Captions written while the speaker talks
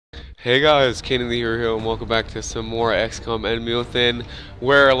Hey guys, Kanan the Hero here, and welcome back to some more XCOM Enemy Within,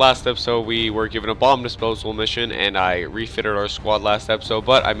 where last episode we were given a bomb disposal mission, and I refitted our squad last episode,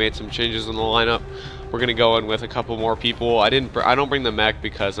 but I made some changes in the lineup. We're gonna go in with a couple more people. I don't bring the mech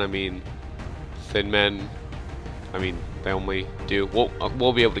because, I mean, thin men, they only do,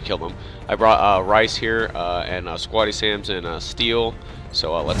 we'll be able to kill them. I brought Rice here, and Squatty Sam's and Steel,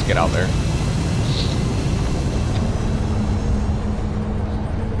 so let's get out there.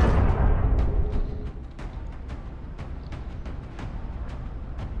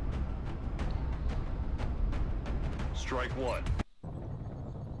 Strike one.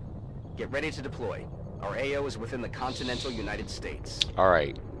 Get ready to deploy. Our AO is within the continental United States.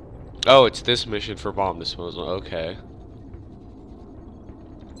 Alright. Oh, it's this mission for bomb disposal. Okay.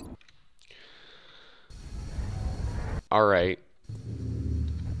 Alright.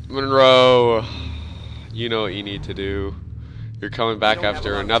 Monroe, you know what you need to do. You're coming back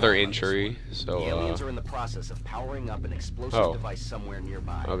after another injury, so the aliens are in the process of powering up an explosive device somewhere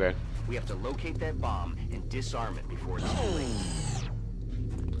nearby. Okay. We have to locate that bomb and disarm it before it's too late.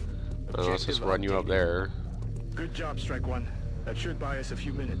 Let's just run you up there. Good job, Strike One. That should buy us a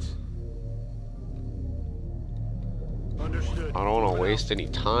few minutes. Understood. I don't want to waste any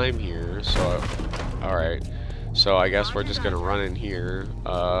time here, so alright. So I guess we're just gonna run in here.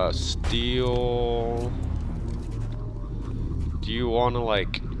 Steel. Do you want to,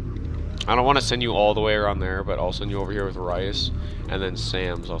 like, I don't want to send you all the way around there, but I'll send you over here with Rice, and then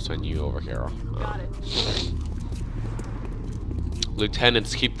Sam's I'll send you over here.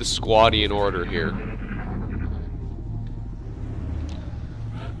 Lieutenants, keep the squaddy in order here.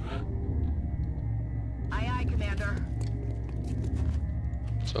 Aye, aye, Commander.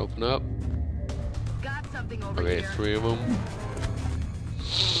 Let's open up. Got something over Okay, here. 3 of them.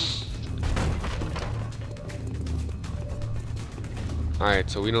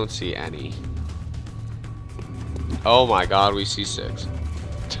 Alright, so we don't see any. Oh my god, we see 6.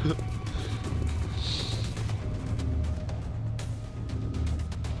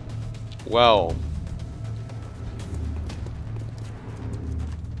 Well.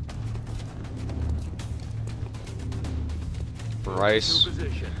 Rice,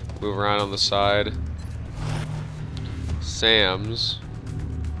 move around on the side. Sam's.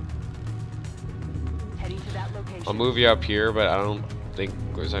 Heading to that location. I'll move you up here, but I don't think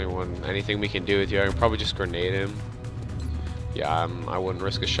there's anything we can do with you. I can probably just grenade him. Yeah, I wouldn't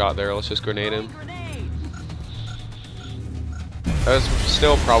risk a shot there. Let's just grenade him. That's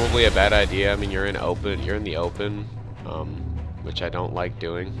still probably a bad idea. I mean, you're in the open, which I don't like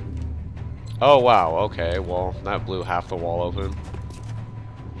doing. Oh wow, okay, well that blew half the wall open.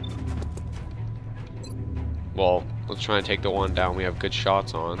 Well, let's try and take the one down we have good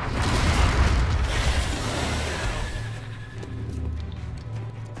shots on.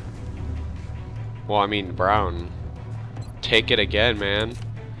 Well, I mean, Brown, take it again, man.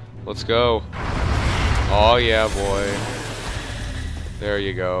 Let's go. Oh yeah, boy. There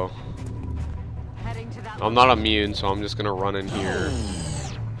you go. Heading to that I'm not immune, so I'm just gonna run in here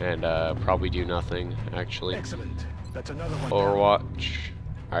and probably do nothing, actually. Excellent. That's another one. Overwatch.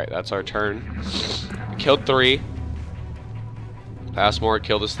 Alright, that's our turn. Killed 3. Pass more,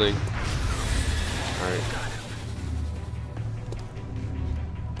 kill this thing. Alright.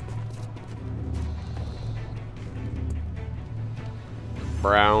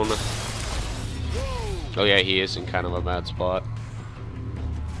 Brown. Oh yeah, he is in kind of a bad spot.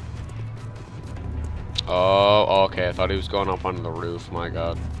 Oh, okay, I thought he was going up on the roof, my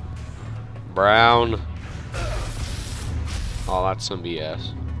god. Brown. Oh, that's some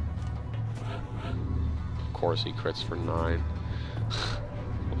BS. Of course he crits for 9.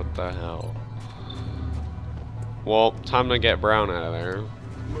 What the hell? Well, time to get Brown out of there.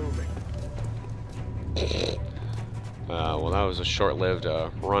 Moving. Well, that was a short-lived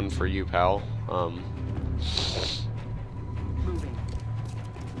run for you, pal. moving.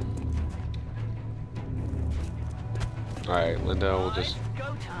 Alright, Linda will just...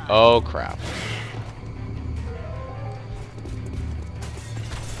 Go time. Oh, crap.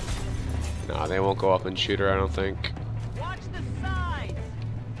 Nah, they won't go up and shoot her, I don't think. Watch the sides.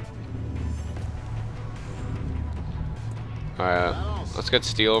 Alright, let's get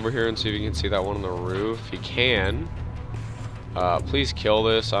Steel over here and see if you can see that one on the roof. He can. Please kill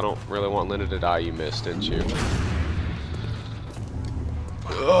this. I don't really want Linda to die. You missed, didn't you?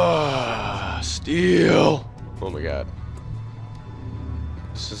 Ugh, Steel! Oh my god.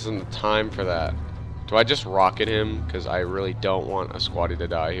 This isn't the time for that. Do I just rocket him? Because I really don't want a squatty to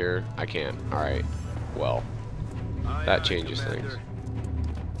die here. I can't. Alright. Well. That changes things.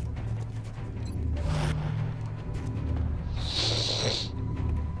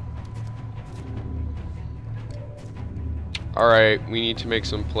 Alright, we need to make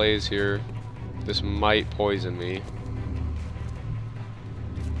some plays here. This might poison me.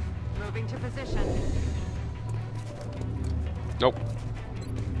 Moving to position. Nope.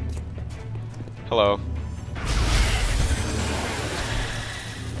 Hello.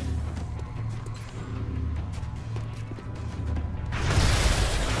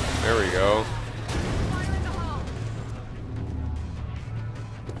 There we go. Fire in the hole.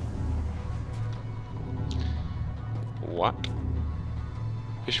 What?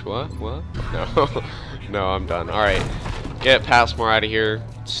 Fish what? What? No. No, I'm done. Alright. Get Passmore out of here.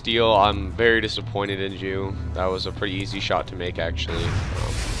 Steel, I'm very disappointed in you. That was a pretty easy shot to make, actually.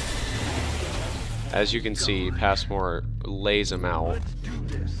 As you can see, Passmore lays him out.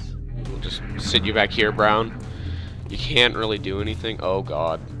 We'll just sit you back here, Brown. You can't really do anything. Oh,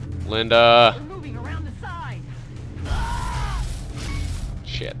 God. Linda! We're moving around the side.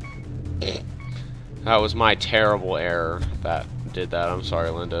 Shit. That was my terrible error that did that. I'm sorry,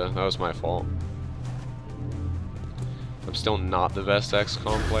 Linda. That was my fault. I'm still not the best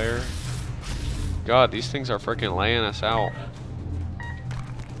XCOM player. God, these things are freaking laying us out.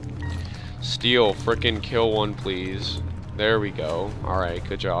 Steel, freaking kill one, please. There we go. Alright,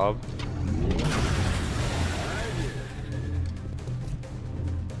 good job.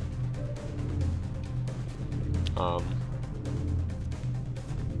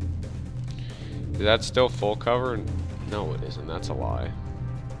 Is that still full cover? No, it isn't. That's a lie.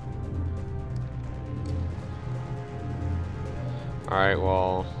 Alright,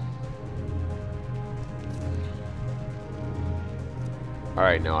 well.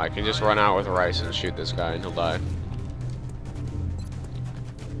 Alright, no, I can just run out with rice and shoot this guy and he'll die.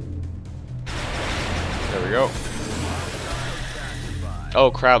 There we go. Oh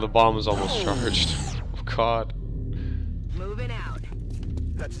crap, the bomb was almost charged. Oh god. Moving out.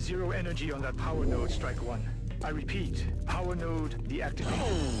 That's 0 energy on that power node, Strike One. I repeat, power node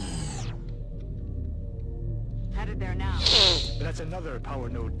deactivated. Headed there now. That's another power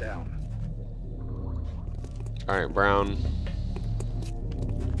node down. Alright, Brown.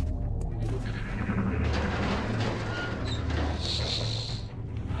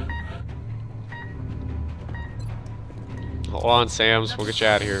 Hold on, Sams. We'll get you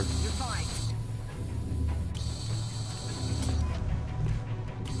out of here. You're fine.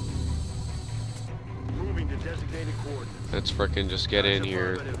 Moving to designated coordinates. Let's frickin' just get in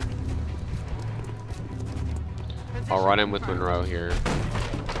here. I'll run in with Monroe here.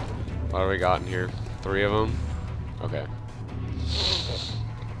 What do we got in here? 3 of them? Okay.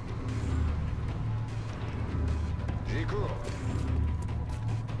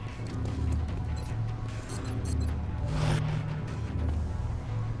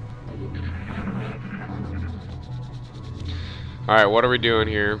 Alright, what are we doing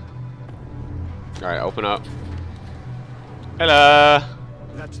here? Alright, open up. Hello!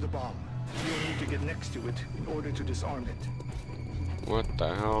 That's the bomb. You'll need to get next to it in order to disarm it. What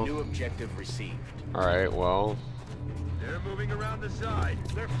the hell? New objective received. Alright, well. They're moving around the side.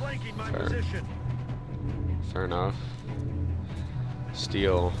 They're flanking my position. Fair enough.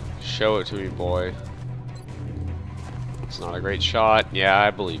 Steel, show it to me, boy. It's not a great shot. Yeah,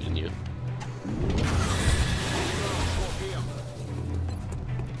 I believe in you.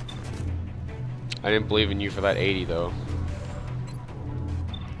 I didn't believe in you for that 80 though.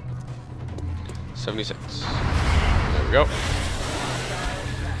 76. There we go.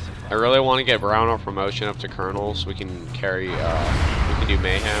 I really want to get Brown a promotion up to Colonel so we can carry, we can do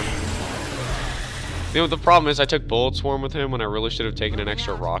Mayhem. You know, the problem is I took Bullet Swarm with him when I really should have taken an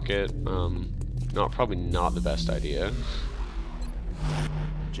extra rocket. Probably not the best idea.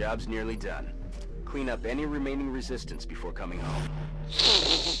 Job's nearly done. Clean up any remaining resistance before coming home.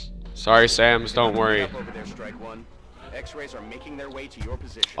 Sorry, Sams, don't worry. Up over there, Strike One. X-rays are making their way to your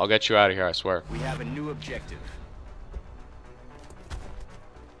position. I'll get you out of here, I swear. We have a new objective.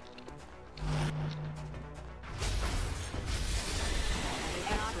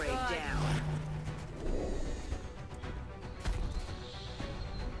 X-ray down.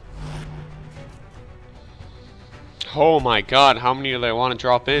 Oh my god, how many do they want to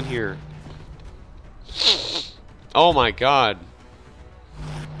drop in here? Oh my god.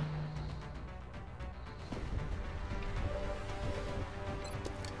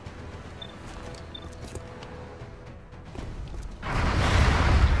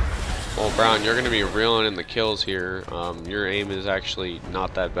 Well, Brown, you're going to be reeling in the kills here. Your aim is actually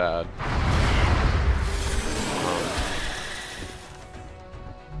not that bad.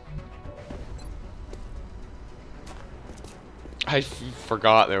 I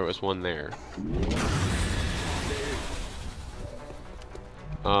forgot there was one there.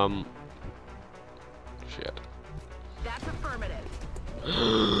 Shit. That's a Affirmative.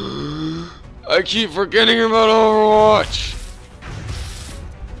 I keep forgetting about Overwatch.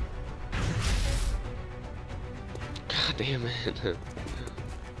 God damn it.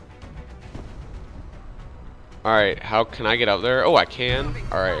 Alright, how can I get up there? Oh, I can?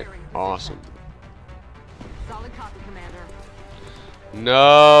 Alright, awesome. Solid copy, Commander.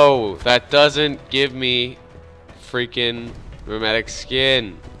 No, that doesn't give me freaking rheumatic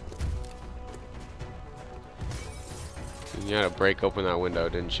skin. You had to break open that window,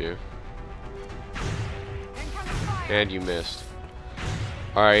 didn't you? Incoming fire. And you missed.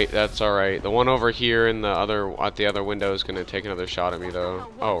 Alright, that's alright. The one over here in the other at the other window is gonna take another shot at me though.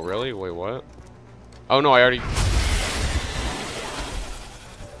 Oh really? Wait, what? Oh no, I already.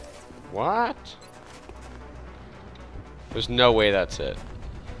 What? There's no way that's it.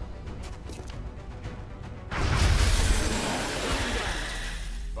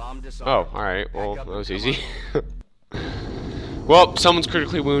 Bomb disarmed. Oh, alright. Well, that was easy. Well, someone's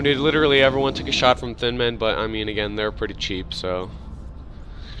critically wounded. Literally everyone took a shot from Thin Men, but I mean, again, they're pretty cheap, so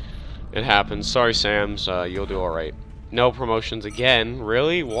it happens. Sorry, Sams. You'll do alright. No promotions again.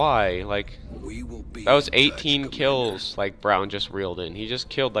 Really? Why? Like, that was 18 kills, like Brown just reeled in. He just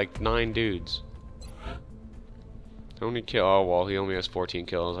killed like 9 dudes. Only kill. Oh well, he only has 14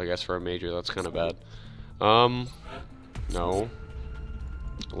 kills. I guess for a major, that's kind of bad. No.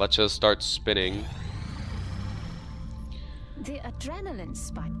 Let's just start spinning. The adrenaline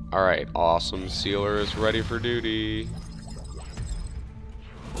spike. All right, awesome. Sealer is ready for duty.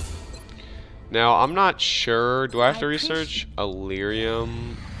 Now I'm not sure. Do I have to research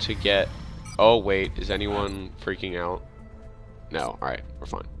Illyrium to get? Oh wait, is anyone freaking out? No. All right, we're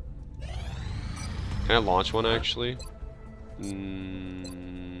fine. Can I launch one actually?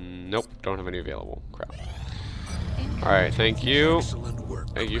 Nope, don't have any available. Crap. Alright, thank you.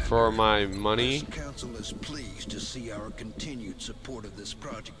 Thank you for my money. The council is pleased to see our continued support of this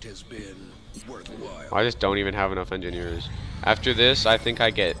project has been worthwhile. I just don't even have enough engineers. After this, I think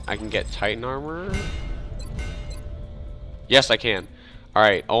I can get Titan armor. Yes, I can.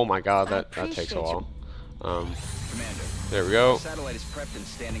 Alright, oh my god, that takes a while. Commander, There we go. the satellite is prepped and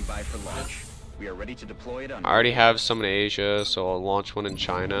standing by for launch. We are ready to deploy it on. I already have some in Asia, so I'll launch one in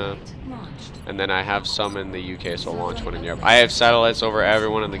China. Launched. And then I have some in the UK, so I'll launch one in Europe. I have satellites over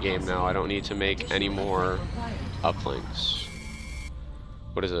everyone in the game now. I don't need to make any more uplinks.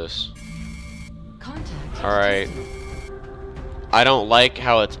 What is this? Contact. Alright. I don't like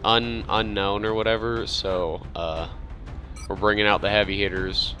how it's unknown or whatever, so we're bringing out the heavy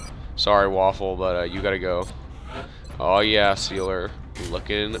hitters. Sorry, Waffle, but you gotta go. Oh yeah, Sealer.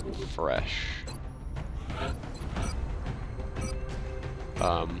 Looking fresh.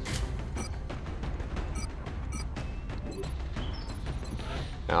 Now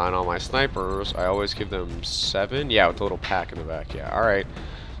on all my snipers, I always give them 7. Yeah, with a little pack in the back. Yeah, alright.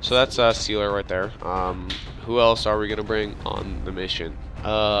 So that's Sealer right there. Who else are we gonna bring on the mission?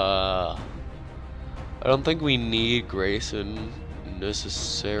 I don't think we need Grayson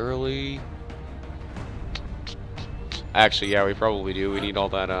necessarily. Actually, yeah, we probably do. We need all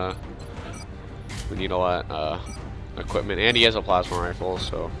that equipment, and he has a plasma rifle,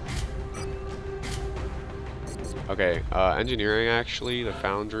 so. Okay, engineering actually, the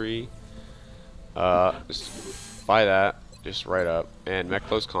foundry. Just buy that, just right up, and mech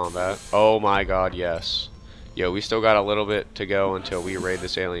close combat. Oh my god, yes. Yo, we still got a little bit to go until we raid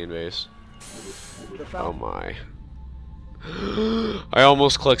this alien base. Oh my. I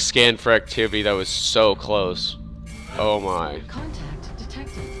almost clicked scan for activity. That was so close. Oh my. Contact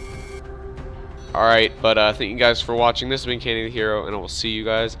detected. Alright, but thank you guys for watching. This has been Candy the Hero, and I will see you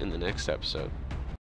guys in the next episode.